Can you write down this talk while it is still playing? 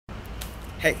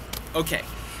Hey, okay.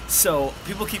 So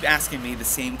people keep asking me the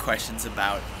same questions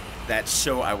about that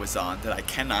show I was on that I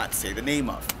cannot say the name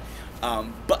of.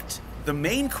 But the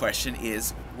main question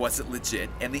is, was it legit?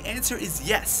 And the answer is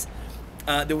yes.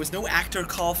 There was no actor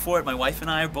call for it. My wife and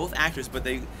I are both actors, but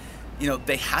they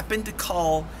happened to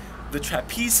call the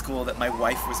trapeze school that my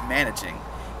wife was managing,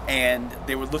 and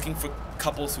they were looking for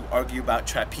couples who argue about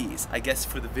trapeze, I guess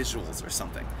for the visuals or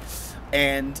something.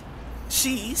 And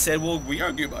she said, well, we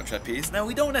argue about trapeze. Now,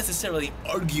 we don't necessarily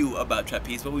argue about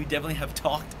trapeze, but we definitely have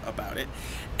talked about it.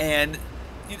 And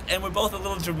we're both a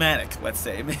little dramatic, let's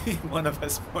say. Maybe one of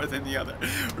us more than the other,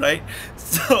 right?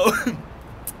 So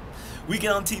we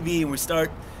get on TV and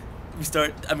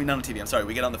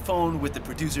we get on the phone with the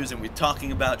producers and we're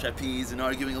talking about trapeze and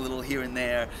arguing a little here and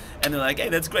there. And they're like, hey,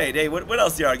 that's great. Hey, what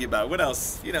else do you argue about? What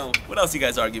else you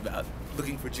guys argue about?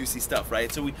 Looking for juicy stuff,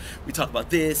 right? So we talk about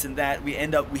this and that. We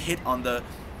hit on the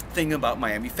thing about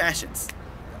Miami fashions,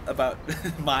 about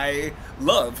my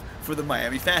love for the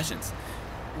Miami fashions,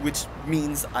 which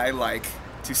means I like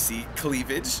to see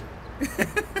cleavage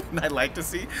and I like to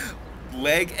see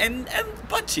leg and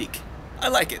butt cheek. I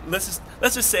like it. Let's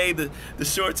just say the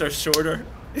shorts are shorter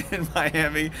in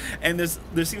Miami, and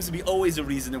there seems to be always a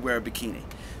reason to wear a bikini.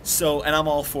 So, and I'm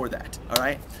all for that. All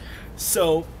right.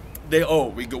 So we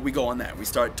go on that. We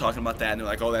start talking about that, and they're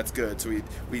like, oh, that's good. So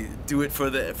we do it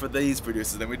for these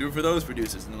producers, then we do it for those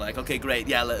producers, and they're like, okay, great,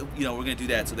 yeah, we're gonna do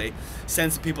that. So they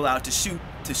send some people out to shoot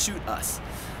us.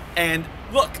 And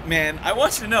look, man, I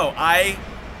want you to know, I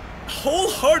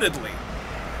wholeheartedly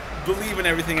believe in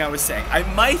everything I was saying. I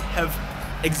might have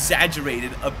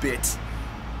exaggerated a bit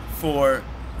for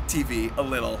TV, a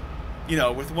little,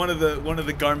 with one of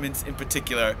the garments in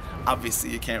particular.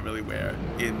 Obviously, you can't really wear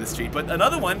in the street, but the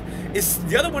other one is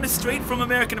straight from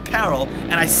American Apparel,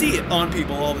 and I see it on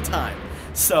people all the time.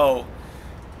 So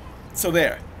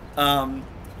there.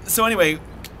 So anyway,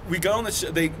 we go on the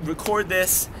show. They record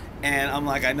this. And I'm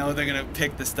like, I know they're gonna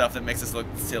pick the stuff that makes us look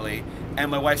silly.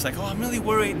 And my wife's like, oh, I'm really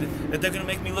worried that they're gonna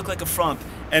make me look like a frump.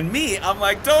 And me, I'm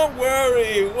like, don't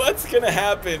worry, what's gonna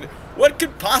happen? What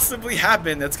could possibly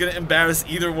happen that's gonna embarrass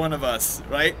either one of us,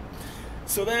 right?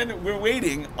 So then we're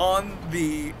waiting while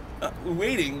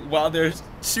they're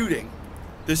shooting.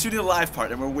 They're shooting the live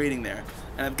part, and we're waiting there.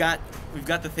 And we've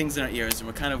got the things in our ears, and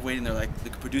we're kind of waiting. They're like, the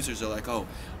producers are like, oh,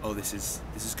 this is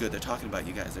good. They're talking about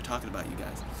you guys. They're talking about you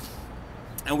guys.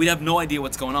 And we have no idea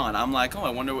what's going on. I'm like, oh,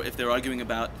 I wonder if they're arguing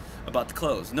about the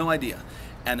clothes. No idea.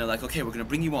 And they're like, okay, we're gonna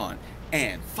bring you on.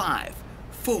 And 5,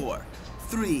 4,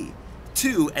 3,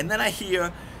 2, and then I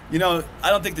hear, I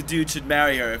don't think the dude should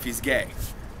marry her if he's gay.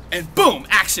 And boom,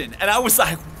 action. And I was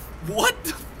like, what?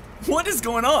 What is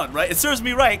going on, right? It serves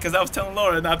me right, because I was telling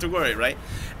Laura not to worry, right?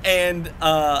 And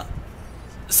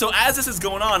so as this is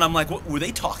going on, I'm like, what, were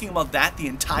they talking about that the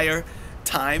entire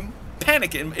time?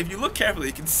 Panicking. If you look carefully,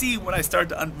 you can see when I start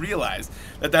to realize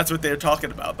that that's what they're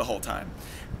talking about the whole time.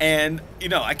 And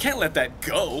I can't let that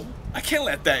go. I can't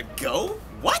let that go.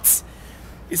 What?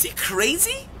 Is he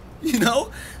crazy?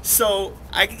 So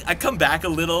I come back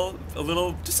just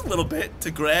a little bit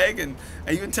to Greg, and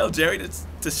I even tell Jerry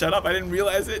to shut up. I didn't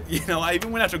realize it. I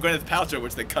even went after Gwyneth Paltrow,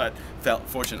 which they cut,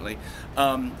 fortunately.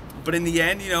 But in the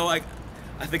end, I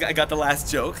think I got the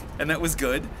last joke, and that was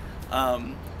good.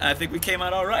 I think we came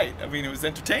out all right. I mean, it was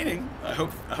entertaining. I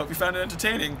hope you found it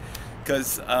entertaining,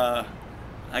 because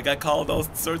I got called all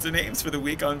sorts of names for the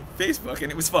week on Facebook,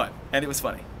 and it was fun, and it was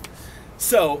funny.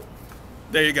 So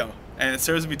there you go. And it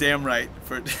serves me damn right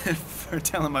for for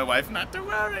telling my wife not to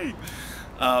worry.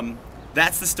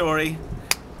 That's the story,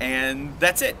 and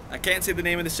that's it. I can't say the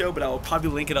name of the show, but I will probably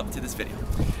link it up to this video.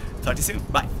 Talk to you soon.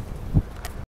 Bye.